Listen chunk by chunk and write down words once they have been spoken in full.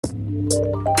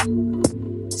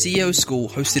CEO School,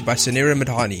 hosted by Sunira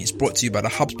Madhani, is brought to you by the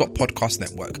HubSpot Podcast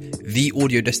Network, the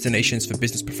audio destinations for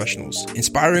business professionals.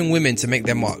 Inspiring women to make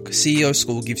their mark, CEO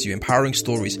School gives you empowering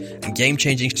stories and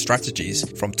game-changing strategies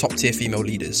from top-tier female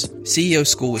leaders. CEO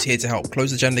School is here to help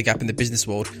close the gender gap in the business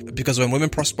world, because when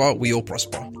women prosper, we all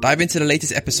prosper. Dive into the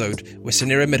latest episode where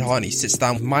Sunira Madhani sits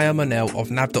down with Maya Manel of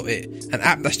Nav.it, an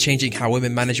app that's changing how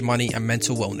women manage money and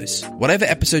mental wellness. Whatever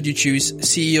episode you choose,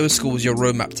 CEO School is your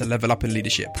roadmap to level up in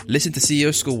leadership. Listen to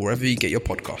CEO School wherever you get your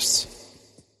podcasts.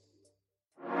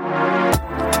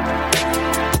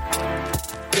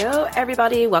 Yo,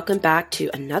 everybody, welcome back to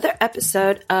another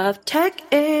episode of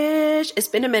Tech-ish. It's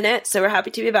been a minute, so we're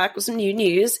happy to be back with some new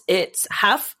news. It's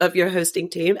half of your hosting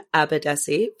team, Abba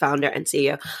Desi, founder and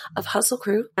CEO of Hustle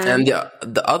Crew. And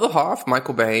the other half,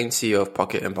 Michael Bahane, CEO of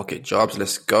Pocket and Pocket Jobs.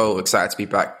 Let's go. Excited to be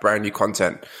back. Brand new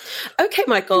content. Okay,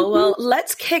 Michael, well,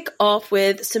 let's kick off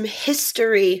with some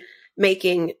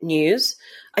history-making news.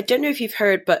 I don't know if you've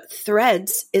heard, but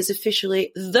Threads is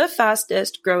officially the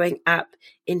fastest growing app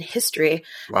in history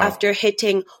after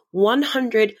hitting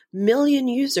 100 million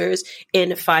users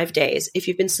in 5 days. If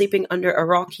you've been sleeping under a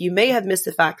rock, you may have missed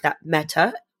the fact that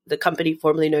Meta, the company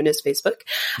formerly known as Facebook,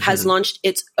 has launched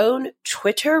its own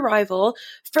Twitter rival,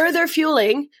 further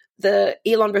fueling the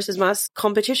Elon versus Musk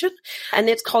competition, and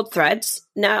it's called Threads.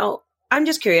 Now, I'm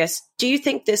just curious, do you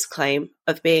think this claim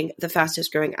of being the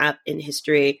fastest growing app in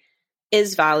history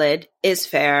is valid, is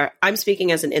fair? I'm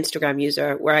speaking as an Instagram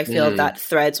user where I feel that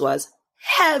Threads was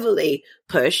heavily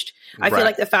pushed. I feel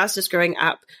like the fastest growing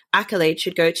app accolade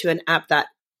should go to an app that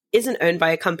isn't owned by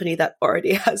a company that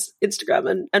already has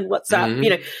Instagram and WhatsApp.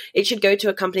 You know, it should go to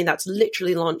a company that's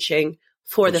literally launching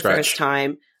for the first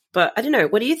time. But I don't know.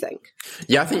 What do you think?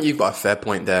 Yeah, I think you've got a fair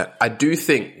point there. I do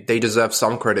think they deserve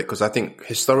some credit because I think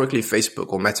historically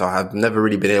Facebook or Meta have never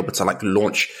really been able to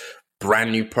launch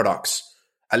brand new products.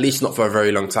 At least not for a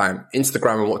very long time.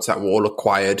 Instagram and WhatsApp were all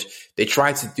acquired. They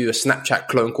tried to do a Snapchat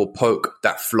clone called Poke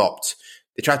that flopped.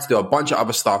 They tried to do a bunch of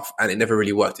other stuff and it never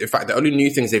really worked. In fact, the only new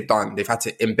things they've done, they've had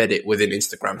to embed it within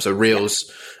Instagram. So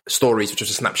Reels, Stories, which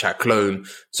was a Snapchat clone.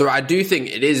 So I do think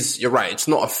it is, you're right, it's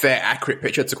not a fair, accurate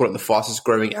picture to call it the fastest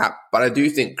growing app. But I do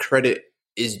think credit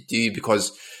is due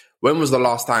because when was the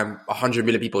last time 100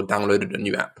 million people downloaded a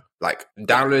new app? Like,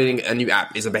 downloading a new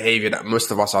app is a behavior that most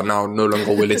of us are now no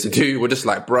longer willing to do. We're just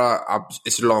like, bruh,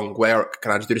 it's long. Where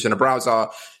can I just do this in a browser?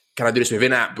 Can I do this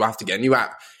within app? Do I have to get a new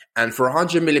app? And for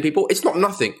 100 million people, it's not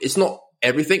nothing. It's not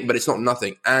everything, but it's not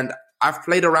nothing. And I've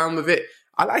played around with it.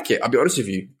 I like it. I'll be honest with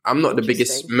you. I'm not the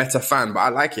biggest Meta fan, but I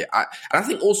like it. And I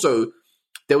think also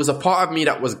there was a part of me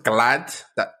that was glad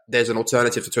that there's an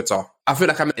alternative to Twitter. I feel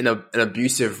like I'm in an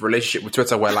abusive relationship with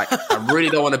Twitter where I really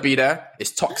don't want to be there.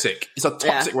 It's toxic. It's a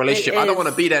toxic relationship. I don't want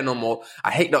to be there no more.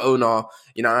 I hate the owner.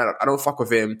 You know, I don't fuck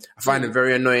with him. I find him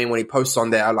very annoying when he posts on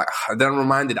there. Then I'm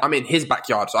reminded I'm in his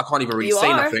backyard, so I can't even really say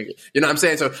nothing. You know what I'm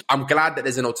saying? So I'm glad that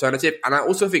there's an alternative. And I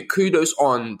also think kudos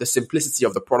on the simplicity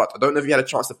of the product. I don't know if you had a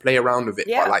chance to play around with it,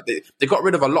 but they got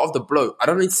rid of a lot of the bloat. I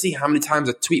don't need to see how many times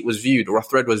a tweet was viewed or a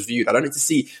thread was viewed. I don't need to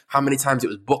see how many times it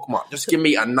was bookmarked. Just give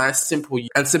me a nice, simple,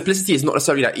 and simplicity is not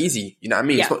necessarily that easy. You know what I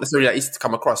mean? Yeah. It's not necessarily that easy to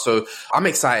come across. So I'm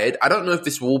excited. I don't know if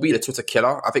this will be the Twitter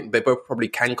killer. I think they both probably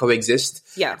can coexist.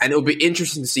 Yeah. And it'll be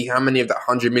interesting to see how many of that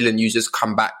 100 million users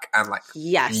come back and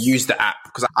use the app.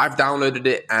 Because I've downloaded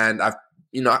it and I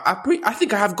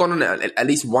think I have gone on it at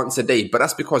least once a day. But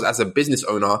that's because as a business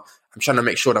owner, I'm trying to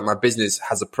make sure that my business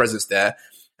has a presence there.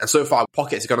 And so far,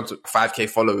 Pocket has gone up to 5K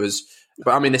followers.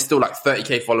 But I mean, there's still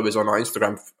 30K followers on our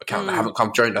Instagram account that haven't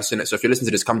come join us in it. So if you're listening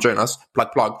to this, come join us,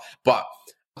 plug. But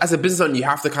as a business owner, you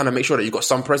have to kind of make sure that you've got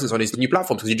some presence on these new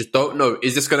platforms because you just don't know,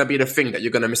 is this going to be the thing that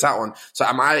you're going to miss out on? So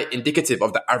am I indicative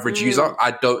of the average user?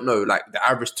 I don't know. The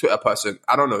average Twitter person,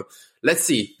 I don't know. Let's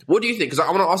see. What do you think? Because I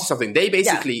want to ask you something. They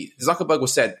basically, Zuckerberg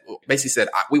said,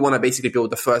 we want to basically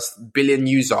build the first billion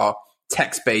user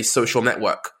text-based social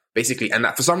network, basically. And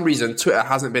that for some reason, Twitter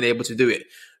hasn't been able to do it.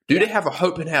 Do they have a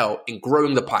hope in hell in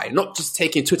growing the pie? Not just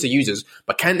taking Twitter users,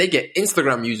 but can they get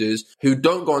Instagram users who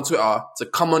don't go on Twitter to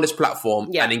come on this platform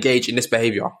and engage in this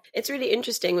behavior? It's really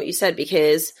interesting what you said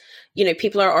because,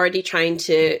 people are already trying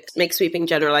to make sweeping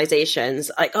generalizations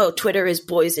like, oh, Twitter is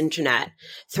boys' internet,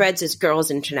 Threads is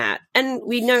girls' internet. And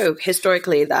we know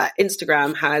historically that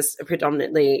Instagram has a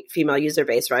predominantly female user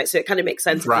base, right? So it kind of makes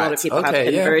sense if a lot of people have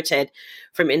converted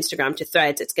from Instagram to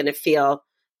Threads. It's going to feel,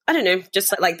 I don't know,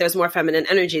 just like there's more feminine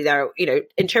energy there,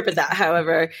 interpret that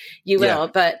however you will.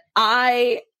 Yeah. But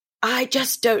I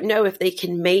just don't know if they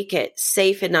can make it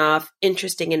safe enough,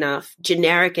 interesting enough,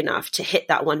 generic enough to hit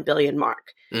that 1 billion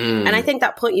mark. And I think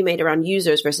that point you made around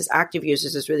users versus active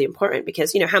users is really important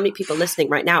because, how many people listening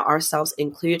right now, ourselves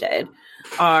included,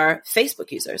 are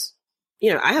Facebook users?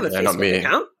 I have a Facebook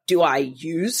account. Do I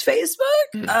use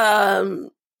Facebook?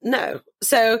 No.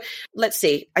 So let's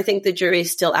see. I think the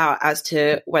jury's still out as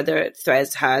to whether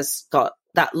Threads has got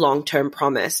that long-term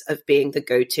promise of being the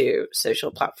go-to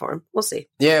social platform. We'll see.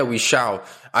 Yeah, we shall.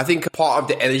 I think part of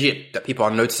the energy that people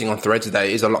are noticing on Threads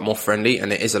today is a lot more friendly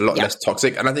and it is a lot less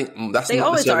toxic. And I think they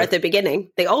always are at the beginning.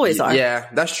 They always are. Yeah,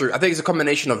 that's true. I think it's a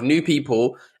combination of new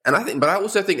people. And but I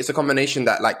also think it's a combination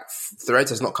that like Threads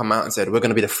has not come out and said, we're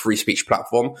going to be the free speech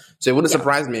platform. So it wouldn't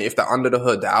surprise me if that under the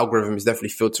hood, the algorithm is definitely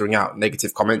filtering out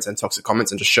negative comments and toxic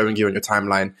comments and just showing you on your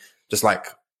timeline, just like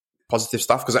positive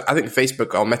stuff. Because I think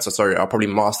Facebook or Meta, are probably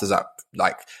masters at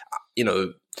like,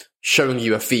 showing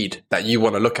you a feed that you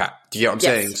want to look at. Do you get what I'm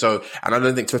saying? So, and I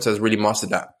don't think Twitter has really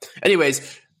mastered that.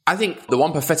 Anyways, I think the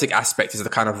one pathetic aspect is the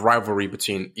kind of rivalry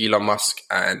between Elon Musk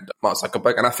and Mark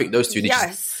Zuckerberg. And I think those two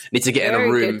need to get in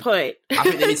a room. Good point. I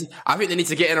think they need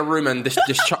to get in a room and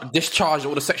discharge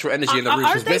all the sexual energy in the room.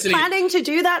 Aren't they planning to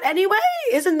do that anyway?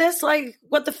 Isn't this like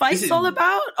what the fight's all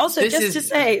about? Also, just to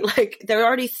say, like, there are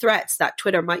already threats that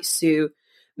Twitter might sue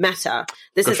Meta.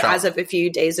 This is as of a few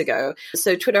days ago.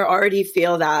 So Twitter already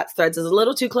feel that Threads is a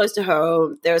little too close to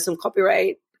home. There's some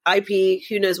copyright, IP,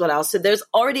 who knows what else. So there's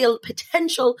already a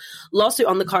potential lawsuit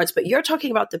on the cards, but you're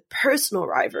talking about the personal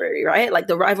rivalry, right? Like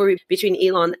the rivalry between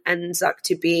Elon and Zuck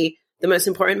to be the most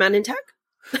important man in tech?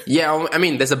 Yeah, I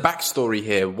mean, there's a backstory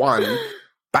here. One,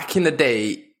 back in the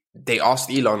day, they asked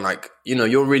Elon, like,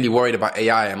 you're really worried about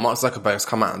AI, and Mark Zuckerberg has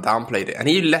come out and downplayed it. And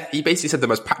he basically said the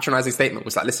most patronizing statement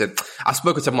was like, listen, I've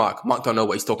spoken to Mark. Mark don't know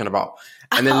what he's talking about.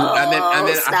 And then,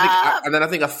 I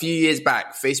think a few years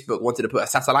back, Facebook wanted to put a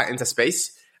satellite into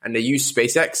space. And they used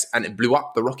SpaceX and it blew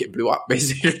up. The rocket blew up,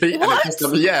 basically. What? And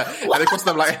it cost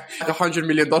them like $100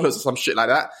 million or some shit like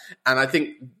that. And I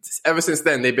think ever since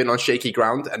then, they've been on shaky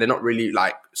ground and they're not really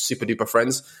like super duper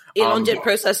friends. Elon didn't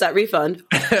process that refund.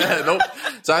 Nope.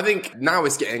 So I think now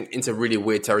it's getting into really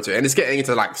weird territory and it's getting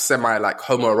into like semi like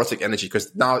homoerotic energy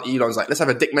because now Elon's like, let's have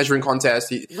a dick measuring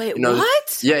contest.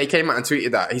 What? Yeah, he came out and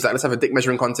tweeted that. He's like, let's have a dick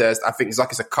measuring contest. I think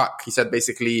Zuck is a cuck. He said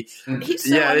basically. He's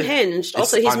so unhinged.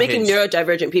 Also, he's making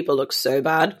neurodivergent people look so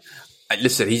bad.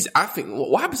 Listen, I think,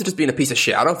 what happens to just being a piece of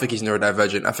shit? I don't think he's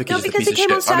neurodivergent. I think he's just a piece of shit. Because he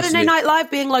came on Saturday Night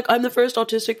Live being like, I'm the first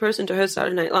autistic person to host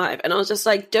Saturday Night Live. And I was just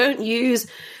like, don't use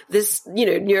this,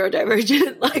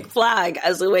 neurodivergent like flag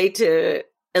as a way to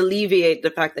alleviate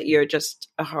the fact that you're just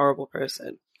a horrible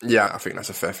person. Yeah, I think that's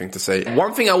a fair thing to say.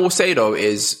 One thing I will say though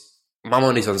is, my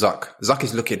money's on Zuck. Zuck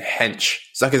is looking hench.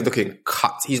 Zuck is looking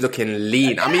cut. He's looking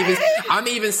lean. I'm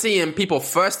even seeing people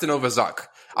thirsting over Zuck.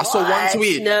 I saw one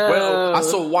tweet. No. Well, I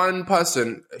saw one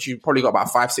person. She probably got about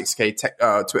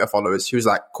 5-6K Twitter followers. She was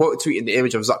like quote tweeting the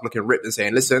image of Zuck looking ripped and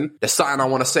saying, "Listen, there's something I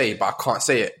want to say, but I can't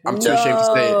say it. I'm too ashamed to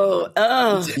say it."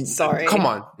 Oh, sorry. Come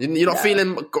on, you're not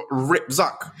feeling ripped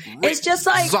Zuck. It's just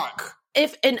like Zuck.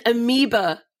 If an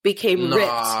amoeba became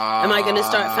ripped, am I going to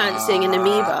start fancying an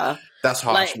amoeba? That's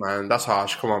harsh, man. That's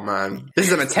harsh. Come on, man. This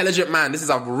is an intelligent man. This is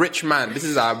a rich man. This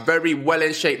is a very well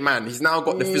in shape man. He's now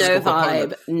got the physical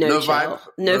component. No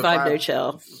vibe, no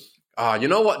chill. You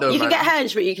know what though? You can get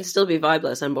hench, but you can still be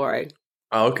vibeless and boring.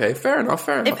 Oh, okay, fair enough.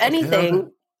 If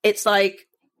anything, it's like,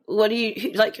 what do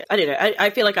you like? I don't know.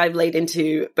 I feel like I've laid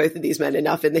into both of these men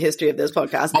enough in the history of this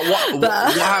podcast.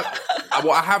 But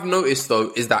what I have noticed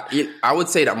though is that I would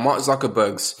say that Mark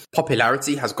Zuckerberg's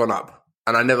popularity has gone up.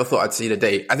 And I never thought I'd see the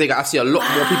day. I think I see a lot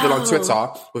more people on Twitter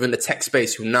within the tech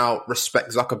space who now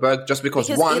respect Zuckerberg just because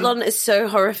Elon is so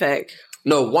horrific.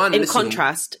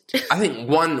 Contrast. I think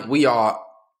we are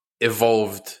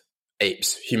evolved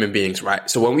apes, human beings, right?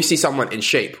 So when we see someone in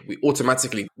shape, we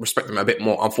automatically respect them a bit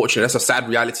more. Unfortunately, that's a sad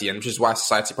reality, and which is why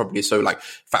society probably is so like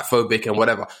fat phobic and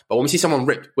whatever. But when we see someone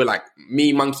ripped, we're like,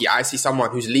 me, monkey, I see someone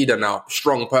who's leader now,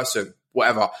 strong person,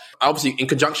 whatever. Obviously, in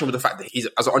conjunction with the fact that he's,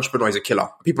 as an entrepreneur, he's a killer.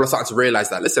 People are starting to realize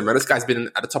that, listen, man, this guy's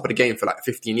been at the top of the game for like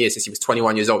 15 years since he was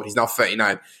 21 years old. He's now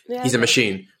 39. Yeah. He's a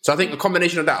machine. So I think a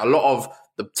combination of that, a lot of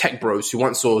the tech bros who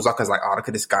once saw Zuck as like, oh, look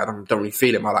at this guy, I don't really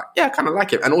feel him. I'm like, yeah, I kind of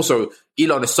like him. And also,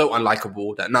 Elon is so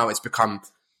unlikable that now it's become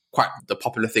quite the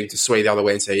popular thing to sway the other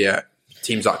way and say, yeah,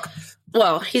 Team Zuck.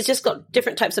 Well, he's just got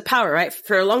different types of power, right?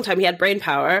 For a long time, he had brain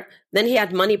power. Then he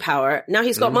had money power. Now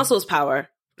he's got muscles power.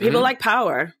 People like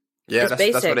power. Yeah, it's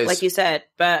basic, what it is. Like you said.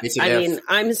 But I mean,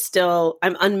 I'm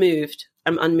unmoved.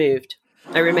 I'm unmoved.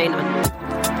 I remain unmoved.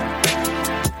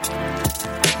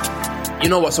 You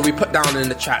know what? So we put down in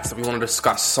the chats that we want to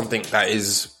discuss something that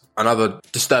is another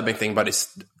disturbing thing, but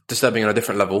it's disturbing on a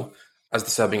different level, as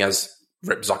disturbing as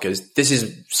Rip Zuck is. This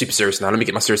is super serious now. Let me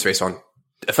get my serious face on.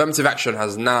 affirmative action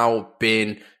has now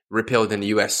been repealed in the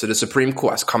US. So the Supreme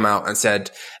Court has come out and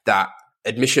said that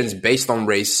admissions based on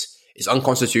race is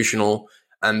unconstitutional,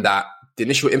 and that the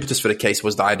initial impetus for the case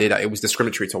was the idea that it was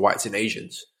discriminatory to whites and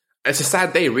Asians. It's a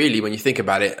sad day, really, when you think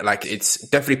about it. Like, it's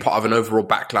definitely part of an overall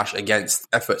backlash against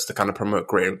efforts to kind of promote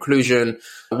greater inclusion.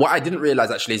 What I didn't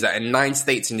realize, actually, is that in 9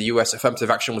 states in the US,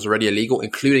 affirmative action was already illegal,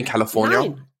 including California.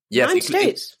 9? Yes, 9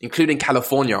 states. Including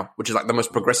California, which is like the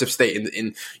most progressive state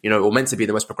in or meant to be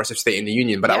the most progressive state in the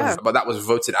union. But that was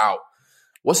voted out.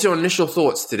 What's your initial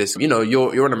thoughts to this?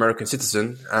 You're an American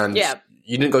citizen, and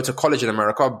you didn't go to college in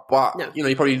America, but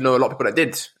you probably know a lot of people that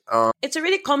did. It's a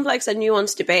really complex and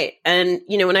nuanced debate. And,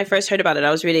 when I first heard about it,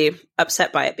 I was really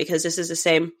upset by it, because this is the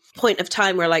same point of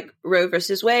time where like Roe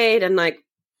versus Wade and like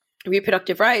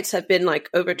reproductive rights have been like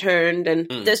overturned. And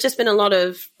there's just been a lot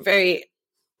of very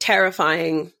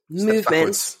terrifying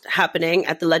movements happening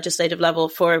at the legislative level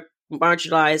for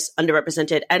marginalized,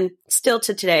 underrepresented, and still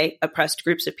to today oppressed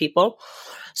groups of people.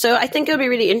 So I think it'll be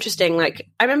really interesting. Like,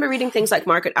 I remember reading things like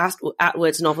Margaret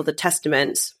Atwood's novel, The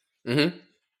Testament,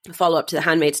 follow-up to The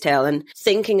Handmaid's Tale, and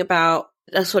thinking about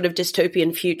a sort of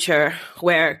dystopian future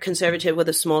where conservative with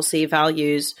a small c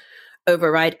values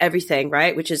override everything,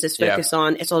 right? Which is this focus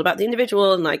on, it's all about the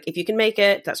individual, and like, if you can make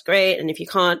it, that's great. And if you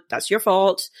can't, that's your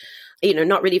fault.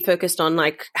 Not really focused on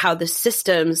like how the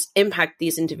systems impact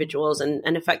these individuals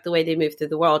and affect the way they move through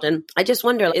the world. And I just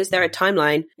wonder, is there a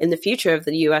timeline in the future of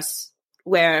the US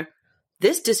where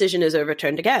this decision is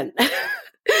overturned again?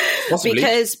 Possibly.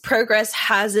 Because progress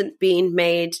hasn't been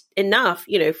made enough,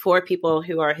 for people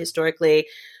who are historically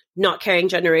not carrying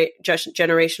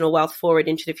generational wealth forward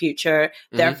into the future,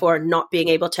 therefore not being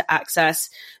able to access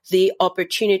the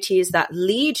opportunities that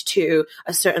lead to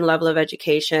a certain level of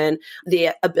education, the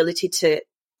ability to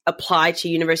apply to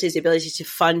universities, the ability to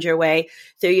fund your way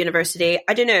through university.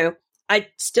 I don't know. I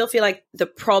still feel like the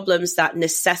problems that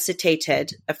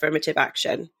necessitated affirmative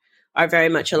action are very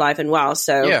much alive and well.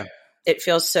 So it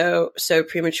feels so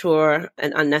premature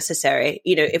and unnecessary.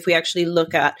 If we actually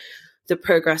look at the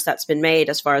progress that's been made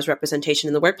as far as representation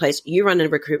in the workplace, you run a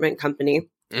recruitment company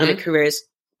and a careers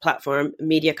platform,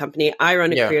 media company. I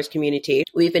run a careers community.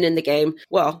 We've been in the game.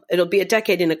 Well, it'll be a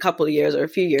decade in a couple of years or a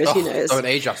few years, who knows. Don't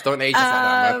age us like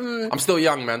that, man. I'm still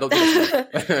young, man. Don't do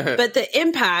that. But the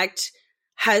impact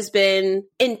has been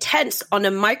intense on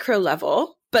a micro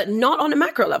level, but not on a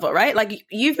macro level, right? Like,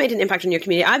 you've made an impact on your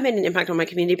community. I've made an impact on my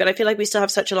community, but I feel like we still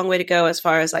have such a long way to go as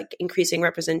far as like increasing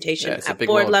representation at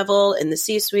board level, in the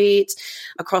C-suite,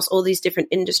 across all these different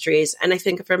industries. And I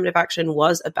think affirmative action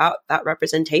was about that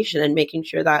representation and making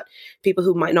sure that people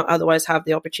who might not otherwise have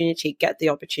the opportunity get the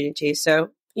opportunity. So,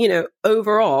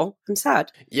 overall, I'm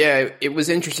sad. Yeah, it was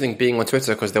interesting being on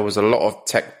Twitter, because there was a lot of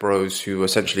tech bros who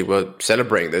essentially were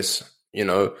celebrating this.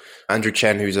 Andrew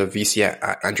Chen, who's a VC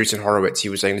at Andreessen Horowitz, he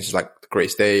was saying this is like the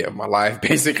greatest day of my life.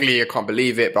 Basically, I can't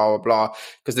believe it, blah, blah, blah.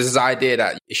 Because there's this idea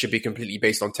that it should be completely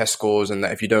based on test scores, and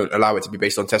that if you don't allow it to be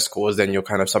based on test scores, then you're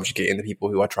kind of subjugating the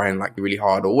people who are trying like really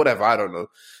hard or whatever. I don't know.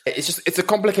 It's a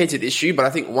complicated issue, but I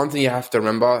think one thing you have to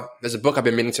remember, there's a book I've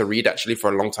been meaning to read actually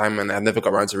for a long time, and I've never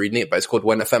got around to reading it, but it's called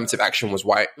When Affirmative Action Was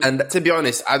White. And to be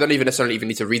honest, I don't even necessarily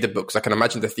need to read the book, because I can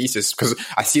imagine the thesis, because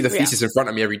I see the thesis in front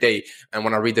of me every day. And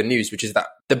when I read the news, which is that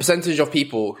the percentage of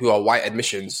people who are white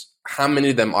admissions, how many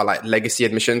of them are like legacy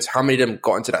admissions? How many of them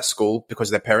got into that school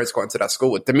because their parents got into that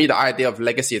school? To me, the idea of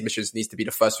legacy admissions needs to be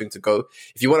the first thing to go.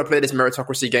 If you want to play this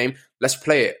meritocracy game, let's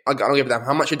play it. I don't give a damn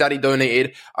how much your daddy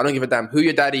donated. I don't give a damn who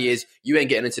your daddy is. You ain't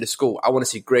getting into the school. I want to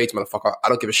see grades, motherfucker. I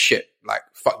don't give a shit. Like,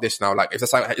 fuck this now. Like, if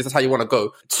that's how you want to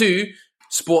go. 2,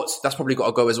 sports, that's probably got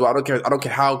to go as well. I don't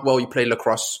care how well you play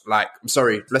lacrosse. Like, I'm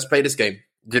sorry, let's play this game.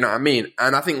 Do you know what I mean?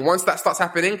 And I think once that starts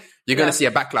happening, you're going to see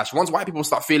a backlash. Once white people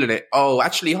start feeling it, oh,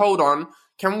 actually, hold on.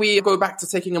 Can we go back to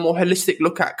taking a more holistic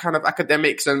look at kind of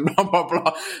academics and blah, blah,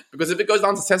 blah? Because if it goes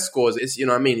down to test scores, it's, you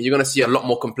know what I mean? You're going to see a lot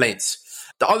more complaints.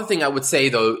 The other thing I would say,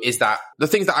 though, is that the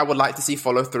things that I would like to see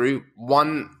follow through,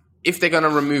 one, if they're going to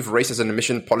remove race as an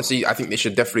admission policy, I think they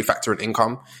should definitely factor in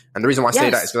income. And the reason why I say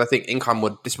that is because I think income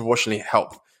would disproportionately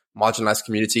help marginalized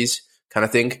communities kind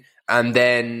of thing. And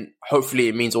then hopefully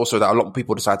it means also that a lot of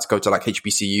people decide to go to like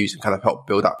HBCUs and kind of help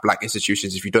build up black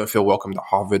institutions. If you don't feel welcomed at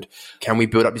Harvard, can we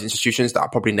build up these institutions that are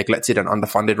probably neglected and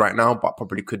underfunded right now, but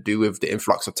probably could do with the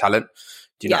influx of talent?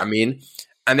 Do you know what I mean?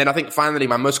 And then I think finally,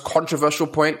 my most controversial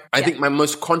point, which I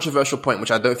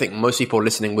don't think most people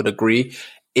listening would agree,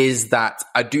 is that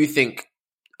I do think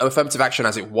affirmative action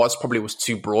as it was probably was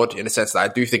too broad, in the sense that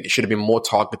I do think it should have been more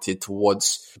targeted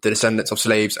towards the descendants of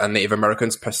slaves and Native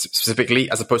Americans specifically,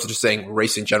 as opposed to just saying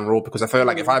race in general. Because I feel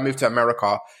like if I move to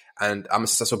America and I'm a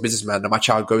successful businessman and my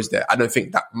child goes there, I don't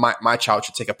think that my child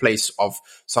should take a place of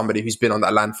somebody who's been on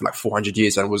that land for like 400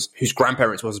 years and whose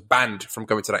grandparents was banned from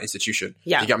going to that institution.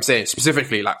 Yeah. You get what I'm saying?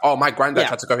 Specifically, like, oh, my granddad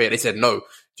tried to go here. They said no.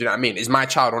 Do you know what I mean? Is my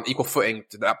child on equal footing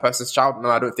to that person's child? No,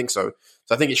 I don't think so.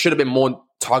 So I think it should have been more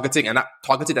targeted,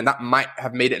 and that might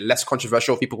have made it less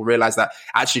controversial if people realize that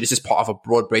actually this is part of a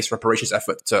broad-based reparations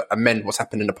effort to amend what's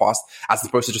happened in the past, as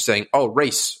opposed to just saying, oh,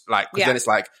 race. Like, because then it's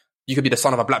like, you could be the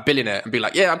son of a black billionaire and be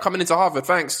like, yeah, I'm coming into Harvard,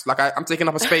 thanks. Like, I'm taking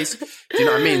up a space. Do you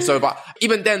know what I mean? So, but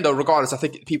even then, though, regardless, I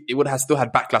think it would have still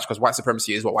had backlash because white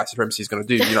supremacy is what white supremacy is going to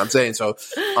do. You know what I'm saying? So,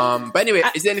 but anyway,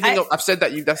 is there anything I've said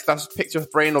that that's picked your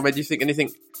brain or made you think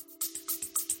anything?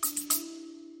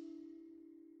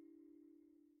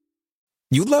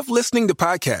 You love listening to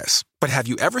podcasts, but have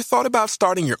you ever thought about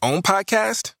starting your own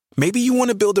podcast? Maybe you want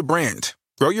to build a brand,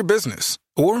 grow your business,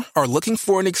 or are looking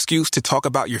for an excuse to talk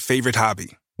about your favorite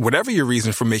hobby. Whatever your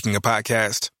reason for making a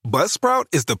podcast, Buzzsprout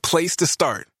is the place to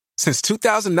start. Since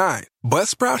 2009,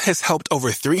 Buzzsprout has helped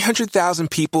over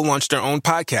 300,000 people launch their own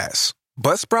podcasts.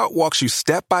 Buzzsprout walks you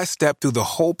step by step through the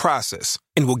whole process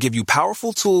and will give you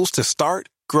powerful tools to start,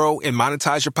 grow, and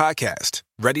monetize your podcast.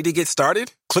 Ready to get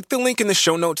started? Click the link in the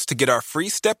show notes to get our free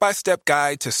step-by-step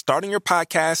guide to starting your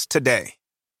podcast today.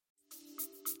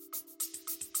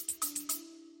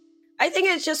 I think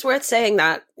it's just worth saying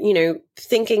that,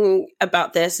 thinking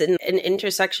about this in an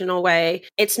intersectional way,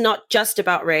 it's not just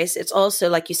about race. It's also,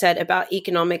 like you said, about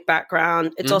economic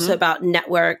background. It's also about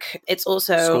network. It's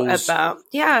also about,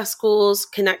 schools,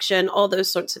 connection, all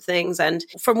those sorts of things. And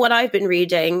from what I've been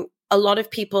reading, a lot of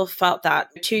people felt that,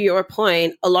 to your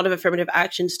point, a lot of affirmative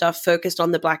action stuff focused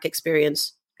on the Black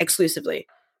experience exclusively,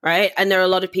 right? And there are a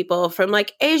lot of people from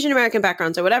like Asian American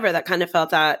backgrounds or whatever that kind of felt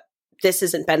that this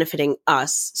isn't benefiting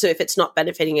us. So if it's not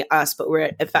benefiting us, but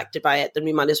we're affected by it, then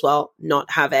we might as well not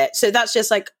have it. So that's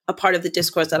just like a part of the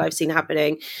discourse that I've seen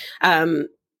happening.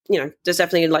 There's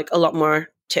definitely like a lot more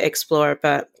to explore,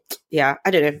 but yeah,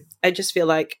 I don't know. I just feel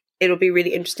like it'll be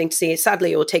really interesting to see.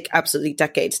 Sadly, it will take absolutely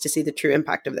decades to see the true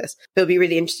impact of this. But it'll be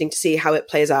really interesting to see how it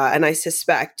plays out. And I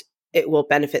suspect it will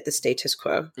benefit the status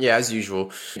quo. Yeah, as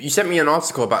usual. You sent me an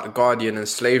article about The Guardian and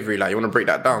slavery. Like, you want to break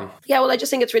that down? Yeah, well, I just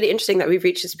think it's really interesting that we've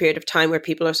reached this period of time where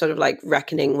people are sort of like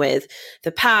reckoning with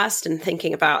the past and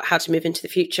thinking about how to move into the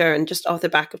future. And just off the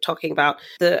back of talking about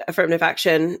the affirmative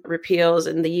action repeals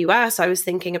in the US, I was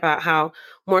thinking about how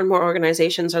more and more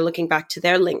organizations are looking back to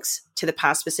their links to the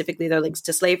past, specifically their links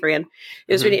to slavery. And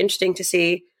it was really interesting to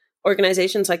see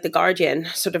organizations like The Guardian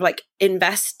sort of like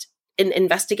invest in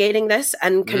investigating this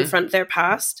and confront their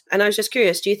past. And I was just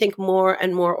curious, do you think more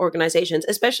and more organizations,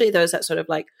 especially those that sort of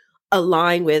like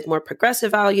align with more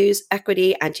progressive values,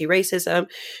 equity, anti-racism,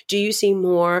 do you see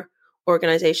more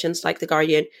organizations like The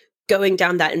Guardian going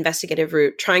down that investigative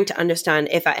route, trying to understand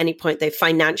if at any point they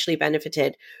financially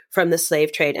benefited from the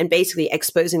slave trade and basically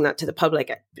exposing that to the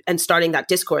public and starting that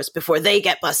discourse before they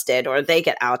get busted or they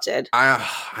get outed?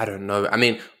 I don't know. I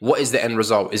mean, what is the end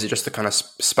result? Is it just to kind of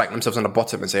spike themselves on the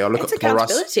bottom and say, oh, look it's at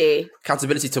accountability. Us.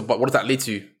 Accountability to what does that lead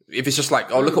to? If it's just like,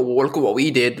 oh, look at what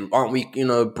we did, aren't we,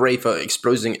 brave for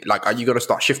exposing? Like, are you going to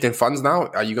start shifting funds now?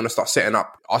 Are you going to start setting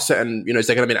up a certain, is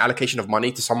there going to be an allocation of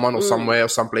money to someone or somewhere or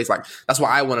someplace? Like, that's what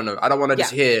I want to know. I don't want to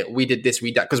just hear we did this,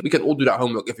 we did that, because we can all do that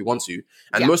homework if we want to.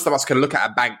 And most of us can look at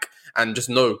a bank and just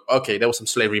know, okay, there was some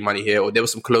slavery money here, or there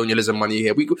was some colonialism money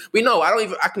here. We know.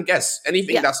 I can guess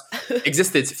anything that's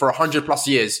existed for 100+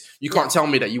 years. You can't tell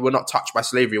me that you were not touched by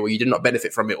slavery, or you did not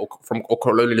benefit from it, or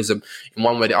colonialism in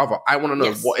one way or the other. I want to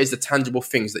know what is the tangible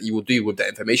things that you will do with that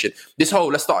information.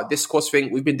 Let's start a discourse thing.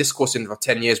 We've been discoursing for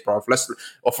 10 years, bro.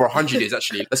 Or for 100 years,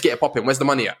 actually. Let's get it popping. Where's the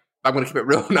money at? I'm going to keep it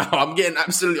real now. I'm getting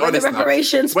absolutely honest now. The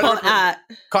reparations pot at?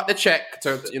 Cut the check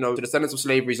to the descendants of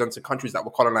slaveries and to countries that were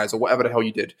colonized or whatever the hell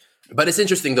you did. But it's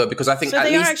interesting, though, because I think so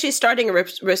they are actually starting a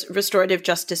restorative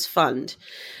justice fund.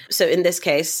 So in this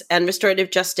case, and restorative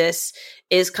justice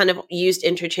is kind of used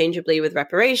interchangeably with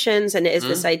reparations. And it is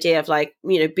this idea of like,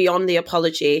 beyond the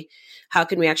apology, how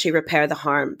can we actually repair the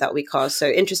harm that we caused? So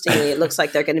interestingly, it looks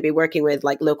like they're going to be working with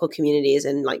like local communities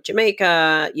in like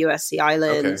Jamaica, USC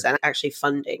Islands, and actually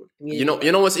funding. You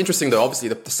know what's interesting though? Obviously,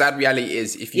 the sad reality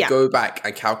is if you go back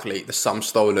and calculate the sum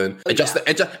stolen, adjust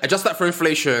that for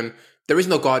inflation, there is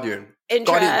no Guardian.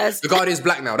 interest. The Guardian's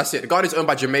black now. That's it. The Guardian's owned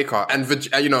by Jamaica and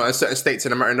and certain states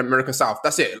in the American South.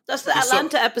 That's it. That's the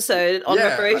Atlanta episode on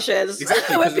reparations.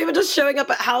 Exactly. When people just showing up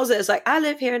at houses like, I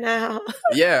live here now.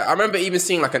 Yeah, I remember even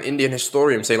seeing like an Indian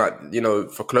historian saying like,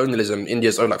 for colonialism,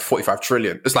 India's owed like 45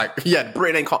 trillion. It's like,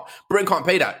 Britain can't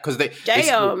pay that because they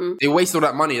waste all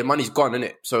that money. The money's gone,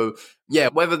 innit? So yeah,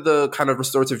 whether the kind of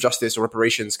restorative justice or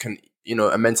reparations can,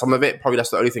 amend some of it, probably that's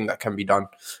the only thing that can be done.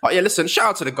 But yeah, listen, shout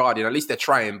out to the Guardian. At least they're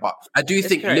trying. But I do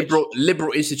think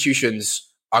liberal institutions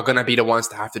are going to be the ones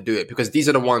to have to do it because these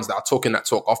are the ones that are talking that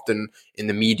talk often in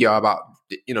the media about,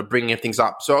 bringing things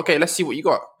up. So, okay, let's see what you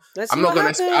got. I'm not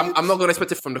going to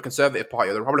expect it from the Conservative Party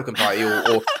or the Republican Party or you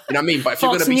know what I mean? But if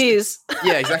you're going to be news.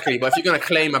 Yeah, exactly. But if you're going to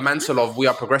claim a mantle of we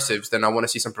are progressives, then I want to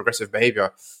see some progressive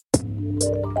behavior.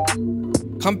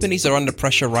 Companies are under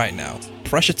pressure right now.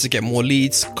 Pressure to get more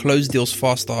leads, close deals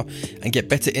faster, and get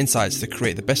better insights to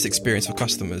create the best experience for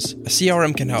customers. A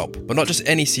CRM can help, but not just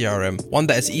any CRM, one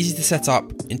that is easy to set up,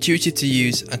 intuitive to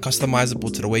use, and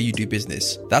customizable to the way you do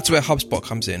business. That's where HubSpot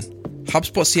comes in.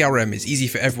 HubSpot CRM is easy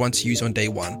for everyone to use on day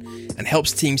one and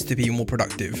helps teams to be more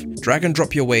productive. Drag and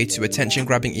drop your way to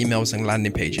attention-grabbing emails and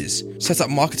landing pages. Set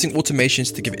up marketing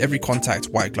automations to give every contact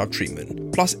white glove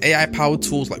treatment. Plus, AI-powered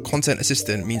tools like Content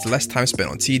Assistant means less time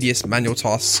spent on tedious manual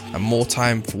tasks and more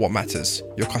time for what matters,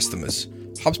 your customers.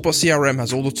 HubSpot CRM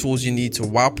has all the tools you need to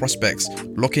wow prospects,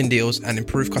 lock in deals, and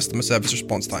improve customer service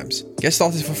response times. Get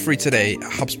started for free today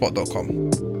at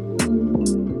HubSpot.com.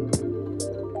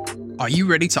 Are you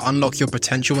ready to unlock your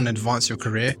potential and advance your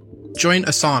career? Join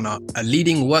Asana, a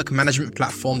leading work management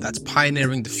platform that's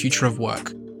pioneering the future of work.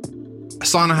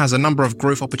 Asana has a number of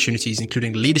growth opportunities,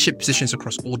 including leadership positions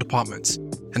across all departments,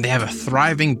 and they have a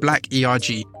thriving Black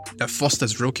ERG that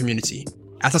fosters real community.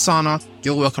 At Asana,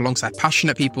 you'll work alongside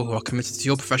passionate people who are committed to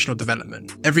your professional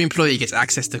development. Every employee gets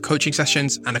access to coaching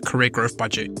sessions and a career growth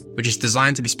budget, which is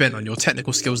designed to be spent on your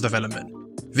technical skills development.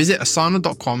 Visit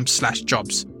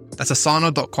asana.com/jobs. That's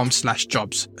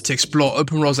asana.com/jobs to explore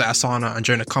open roles at Asana and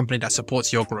join a company that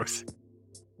supports your growth.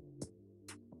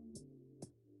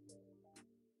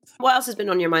 What else has been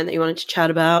on your mind that you wanted to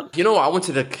chat about? You know what? I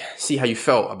wanted to see how you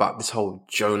felt about this whole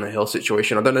Jonah Hill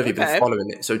situation. I don't know if you've been following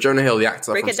it. So Jonah Hill, the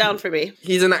actor. Break it down for me.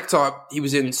 He's an actor. He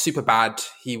was in Superbad.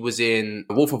 He was in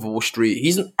Wolf of Wall Street.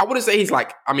 I wouldn't say he's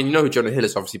like, you know who Jonah Hill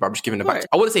is, obviously, but I'm just giving it back.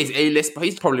 I wouldn't say he's A-list, but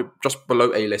he's probably just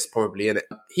below A-list, probably, innit?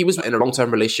 He was in a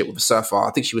long-term relationship with a surfer. I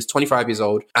think she was 25 years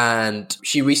old. And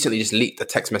she recently just leaked a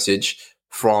text message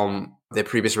from their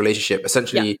previous relationship,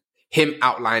 essentially him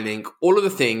outlining all of the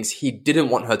things he didn't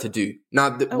want her to do. Now,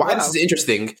 this is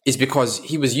interesting is because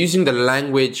he was using the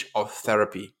language of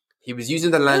therapy. He was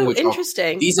using the language of,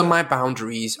 these are my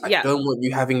boundaries. I don't want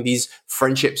you having these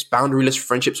friendships, boundaryless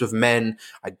friendships with men.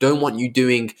 I don't want you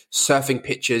doing surfing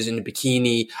pictures in a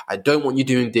bikini. I don't want you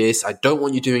doing this. I don't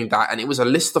want you doing that. And it was a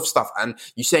list of stuff. And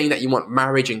you saying that you want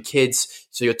marriage and kids.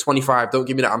 So you're 25. Don't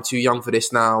give me that. I'm too young for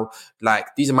this now. Like,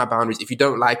 these are my boundaries. If you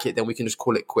don't like it, then we can just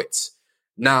call it quits.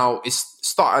 Now, it's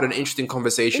started an interesting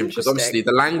conversation because obviously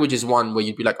the language is one where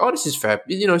you'd be like, oh, this is fair.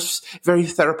 It's just very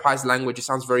therapized language. It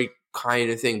sounds very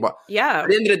kind of thing. But at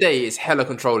the end of the day, it's hella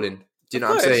controlling. Do you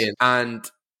know what I'm saying?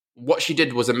 And what she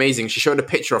did was amazing. She showed a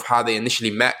picture of how they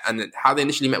initially met. And how they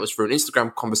initially met was through an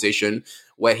Instagram conversation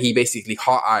where he basically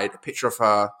heart-eyed a picture of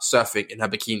her surfing in her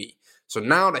bikini. So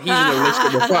now that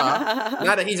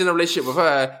he's in a relationship with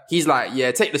her, he's like,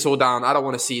 yeah, take this all down. I don't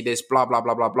want to see this, blah, blah,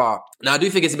 blah, blah, blah. Now, I do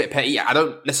think it's a bit petty. I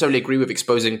don't necessarily agree with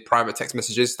exposing private text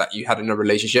messages that you had in a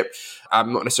relationship.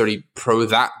 I'm not necessarily pro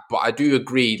that, but I do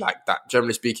agree like that,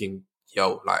 generally speaking,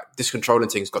 this controlling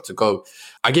thing's got to go.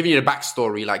 I give you the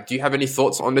backstory. Like, do you have any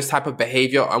thoughts on this type of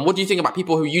behavior? And what do you think about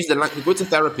people who use the language, who go to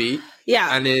therapy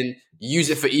and then use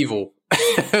it for evil?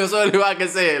 That's the only way I can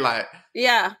say it, like.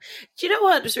 Yeah. Do you know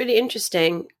what was really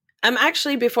interesting? I'm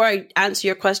actually, before I answer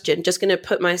your question, just going to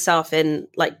put myself in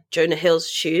like Jonah Hill's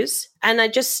shoes. And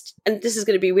this is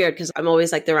going to be weird because I'm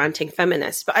always like the ranting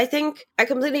feminist, but I think I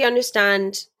completely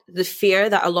understand the fear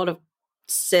that a lot of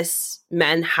cis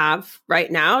men have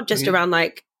right now, just around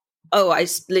like, oh, I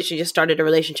literally just started a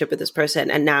relationship with this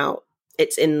person and now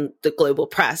it's in the global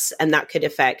press and that could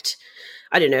affect,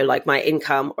 I don't know, like my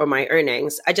income or my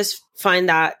earnings. I just find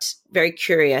that very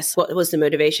curious. What was the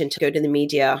motivation to go to the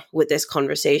media with this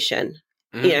conversation?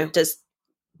 Does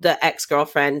the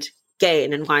ex-girlfriend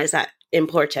gain and why is that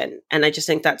important? And I just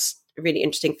think that's really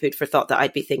interesting food for thought that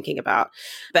I'd be thinking about.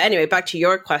 But anyway, back to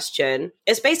your question.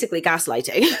 It's basically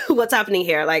gaslighting. What's happening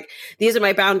here? Like, these are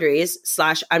my boundaries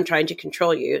 / I'm trying to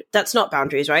control you. That's not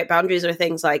boundaries, right? Boundaries are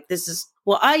things like, this is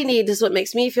what I need, this is what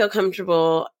makes me feel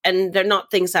comfortable. And they're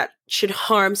not things that should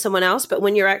harm someone else. But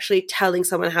when you're actually telling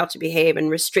someone how to behave and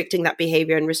restricting that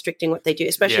behavior and restricting what they do,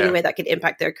 especially in a way that could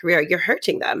impact their career, you're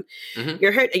hurting them.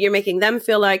 You're making them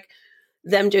feel like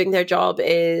them doing their job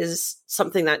is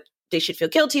something that they should feel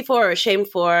guilty for or ashamed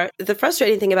for. The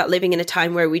frustrating thing about living in a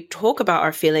time where we talk about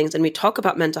our feelings and we talk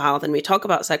about mental health and we talk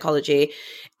about psychology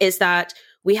is that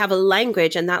we have a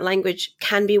language, and that language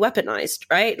can be weaponized,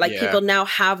 right? Like people now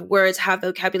have words, have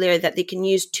vocabulary that they can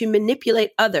use to manipulate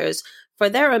others for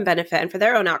their own benefit and for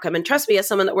their own outcome. And trust me, as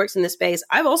someone that works in this space,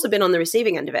 I've also been on the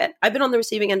receiving end of it. I've been on the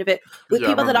receiving end of it with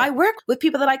people that I work with,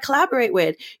 people that I collaborate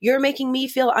with. You're making me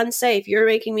feel unsafe. You're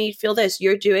making me feel this.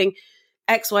 You're doing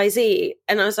XYZ.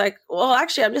 And I was like, well,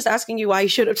 actually, I'm just asking you why you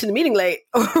showed up to the meeting late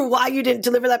or why you didn't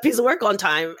deliver that piece of work on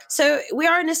time. So we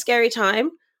are in a scary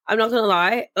time. I'm not going to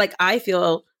lie. Like, I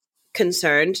feel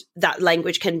concerned that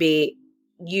language can be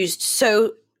used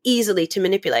so easily to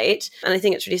manipulate. And I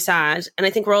think it's really sad. And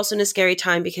I think we're also in a scary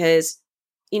time because,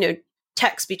 you know,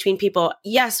 texts between people,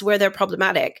 yes, where they're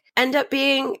problematic, end up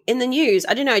being in the news.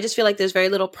 I don't know. I just feel like there's very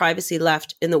little privacy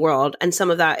left in the world. And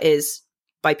some of that is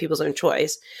by people's own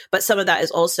choice. But some of that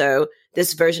is also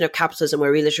this version of capitalism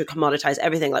where we literally commoditize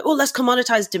everything. Like, oh, let's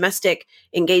commoditize domestic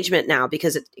engagement now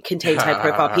because it contains high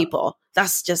profile people.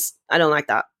 That's just, I don't like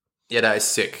that. Yeah, that is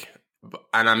sick.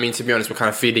 And I mean, to be honest, we're kind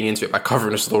of feeding into it by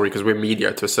covering the story because we're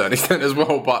media to a certain extent as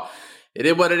well. But it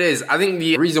is what it is. I think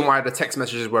the reason why the text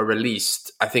messages were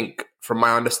released, I think from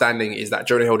my understanding, is that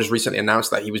Jonah Hill just recently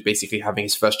announced that he was basically having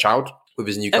his first child with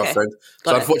his new girlfriend.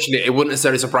 So unfortunately, it wouldn't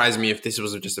necessarily surprise me if this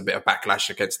was just a bit of backlash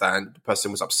against that and the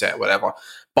person was upset or whatever.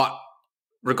 But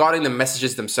regarding the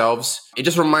messages themselves, it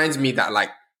just reminds me that, like,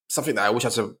 something that I wish I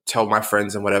had to tell my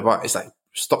friends and whatever, is like,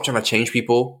 stop trying to change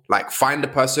people. Like, find the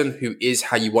person who is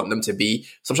how you want them to be.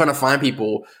 Stop trying to find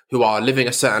people who are living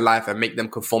a certain life and make them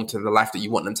conform to the life that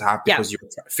you want them to have because you're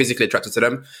physically attracted to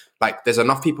them. Like, there's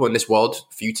enough people in this world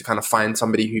for you to kind of find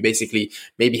somebody who basically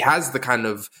maybe has the kind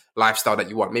of lifestyle that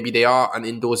you want. Maybe they are an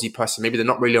indoorsy person. Maybe they're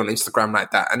not really on Instagram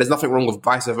like that. And there's nothing wrong with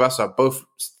vice versa. Both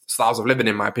styles of living,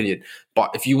 in my opinion.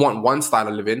 But if you want one style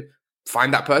of living,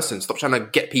 find that person. Stop trying to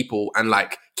get people and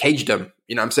like cage them.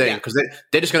 You know what I'm saying? Because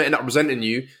they're just going to end up resenting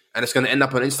you and it's going to end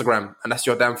up on Instagram. And that's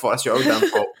your damn fault. That's your own damn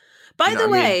fault. By the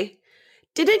way,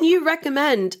 didn't you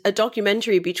recommend a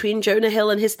documentary between Jonah Hill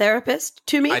and his therapist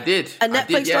to me? I did. A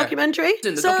Netflix documentary?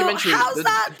 How's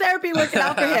that therapy working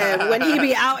out for him when he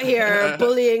be out here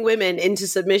bullying women into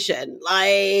submission?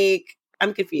 Like,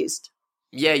 I'm confused.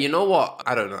 Yeah, you know what?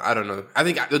 I don't know. I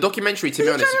think the documentary, to be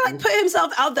honest, trying to like put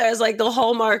himself out there as like the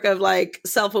hallmark of like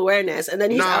self-awareness, and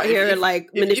then he's out here like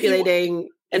manipulating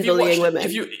and bullying women.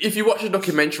 If you watch the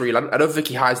documentary, I don't think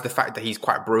he hides the fact that he's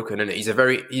quite broken, and he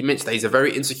admits that he's a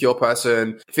very insecure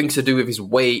person, things to do with his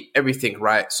weight, everything,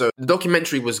 right? So the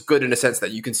documentary was good in the sense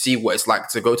that you can see what it's like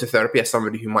to go to therapy as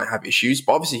somebody who might have issues.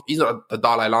 But obviously, he's not the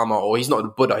Dalai Lama or he's not the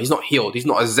Buddha. He's not healed. He's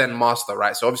not a Zen master,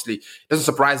 right? So obviously, it doesn't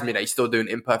surprise me that he's still doing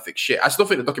imperfect shit. I still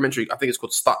think the documentary, I think it's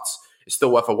called Stutz. It's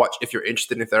still worth a watch if you're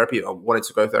interested in therapy or wanted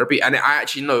to go to therapy. And I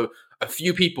actually know a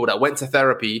few people that went to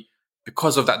therapy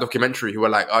because of that documentary, who were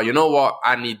like, oh, you know what?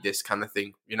 I need this kind of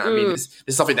thing. You know what I mean? This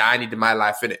is something that I need in my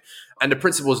life, innit? And the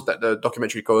principles that the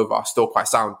documentary go over are still quite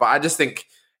sound. But I just think,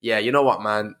 yeah, you know what,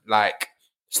 man? Like,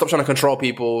 stop trying to control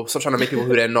people. Stop trying to make people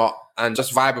who they're not. And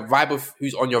just vibe with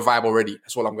who's on your vibe already.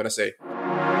 That's all I'm going to say.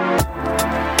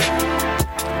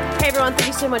 Hey everyone, thank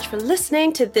you so much for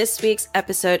listening to this week's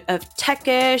episode of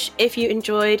Techish. If you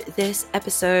enjoyed this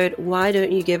episode, why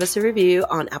don't you give us a review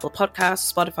on Apple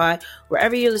Podcasts, Spotify,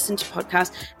 wherever you listen to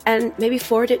podcasts, and maybe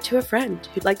forward it to a friend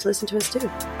who'd like to listen to us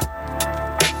too.